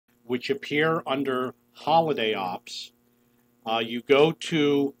which appear under Holiday Ops. You go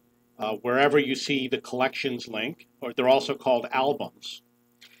to wherever you see the collections link, or they're also called albums.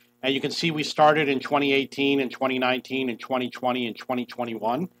 And you can see we started in 2018 and 2019 and 2020 and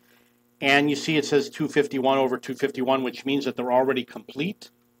 2021. And you see it says 251 over 251, which means that they're already complete.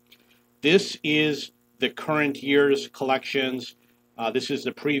 This is the current year's collections. This is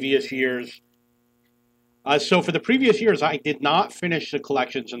the previous year's. So for the previous years, I did not finish the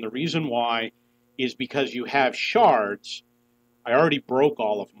collections, and the reason why is because you have shards. I already broke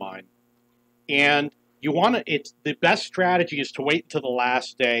all of mine. And you want to, it's the best strategy is to wait until the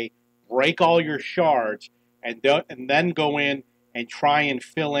last day, break all your shards, and then go in and try and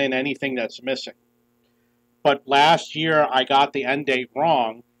fill in anything that's missing. But last year, I got the end date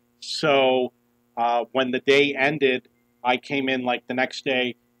wrong, so when the day ended, I came in like the next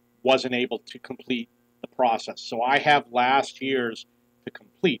day, wasn't able to complete the process. So I have last year's to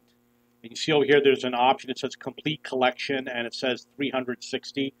complete. And you see over here, there's an option that says complete collection, and it says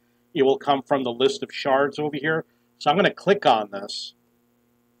 360. It will come from the list of shards over here. So I'm going to click on this,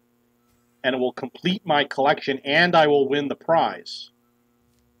 and it will complete my collection, and I will win the prize.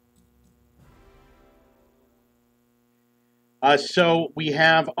 So we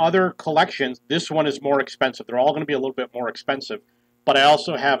have other collections. This one is more expensive. They're all going to be a little bit more expensive, but I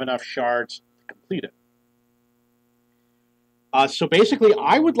also have enough shards to complete it. So basically,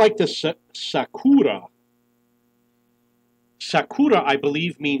 I would like the Sakura. Sakura, I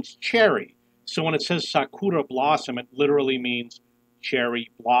believe, means cherry. So when it says Sakura Blossom, it literally means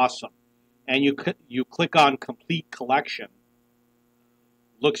cherry blossom. And you click on Complete Collection.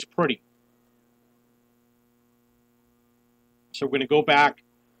 Looks pretty. So we're going to go back.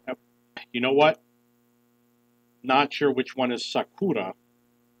 You know what? Not sure which one is Sakura.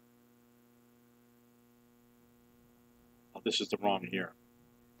 Oh, this is the wrong year.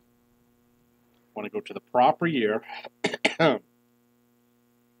 I want to go to the proper year. I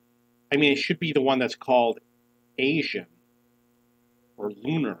mean, it should be the one that's called Asian or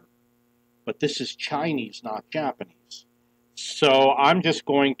lunar, but this is Chinese, not Japanese. So I'm just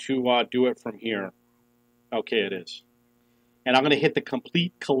going to do it from here. Okay, it is. And I'm going to hit the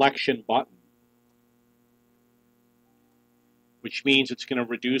Complete Collection button, which means it's going to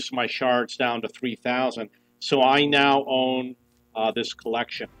reduce my shards down to 3,000. So I now own this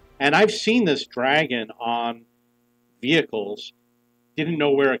collection. And I've seen this dragon on vehicles. Didn't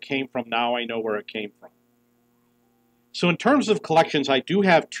know where it came from. Now I know where it came from. So in terms of collections, I do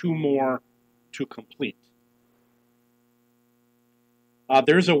have 2 more to complete.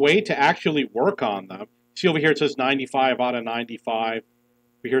 There's a way to actually work on them. See over here it says 95 out of 95.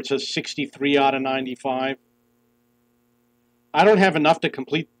 Over here it says 63 out of 95. I don't have enough to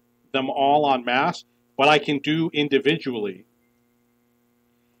complete them all en masse, but I can do individually.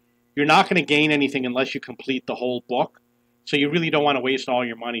 You're not going to gain anything unless you complete the whole book, so you really don't want to waste all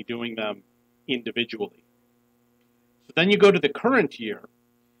your money doing them individually. So then you go to the current year.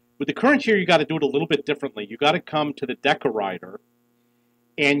 With the current year, you got to do it a little bit differently. You got to come to the Decorator,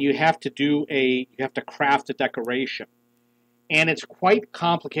 and you have to craft a decoration. And it's quite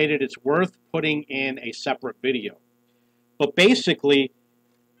complicated. It's worth putting in a separate video. But basically,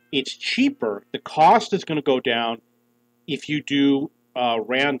 it's cheaper. The cost is going to go down if you do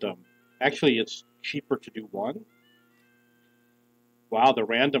random. Actually, it's cheaper to do one. Wow, the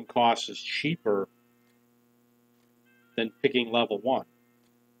random cost is cheaper than picking level 1.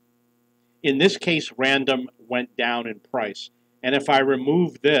 In this case, random went down in price. And if I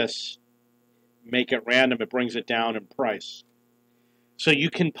remove this, make it random, it brings it down in price. So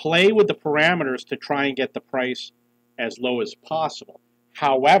you can play with the parameters to try and get the price as low as possible.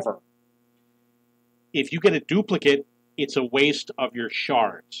 However, if you get a duplicate, it's a waste of your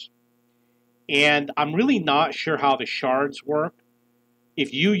shards. And I'm really not sure how the shards work.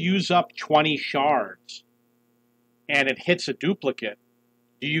 If you use up 20 shards and it hits a duplicate,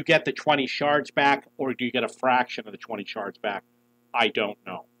 do you get the 20 shards back, or do you get a fraction of the 20 shards back? I don't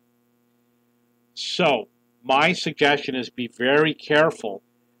know. So my suggestion is be very careful.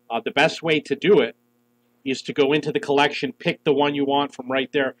 The best way to do it is to go into the collection, pick the one you want from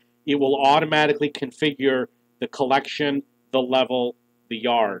right there. It will automatically configure the collection, the level, the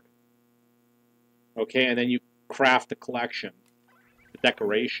yard. Okay, and then you craft the collection, the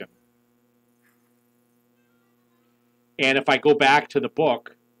decoration. And if I go back to the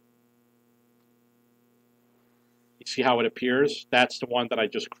book, you see how it appears? That's the one that I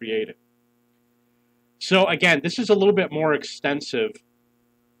just created. So again, this is a little bit more extensive.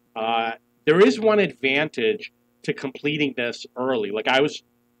 There is one advantage to completing this early. Like I was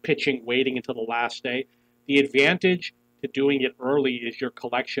pitching waiting until the last day. The advantage to doing it early is your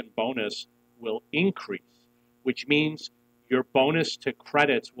collection bonus will increase, which means your bonus to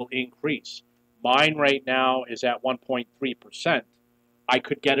credits will increase. Mine right now is at 1.3%. I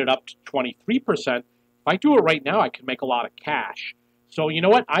could get it up to 23%. If I do it right now, I can make a lot of cash. So you know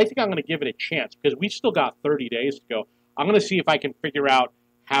what? I think I'm going to give it a chance because we still got 30 days to go. I'm going to see if I can figure out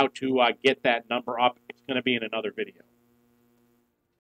how to get that number up. It's going to be in another video.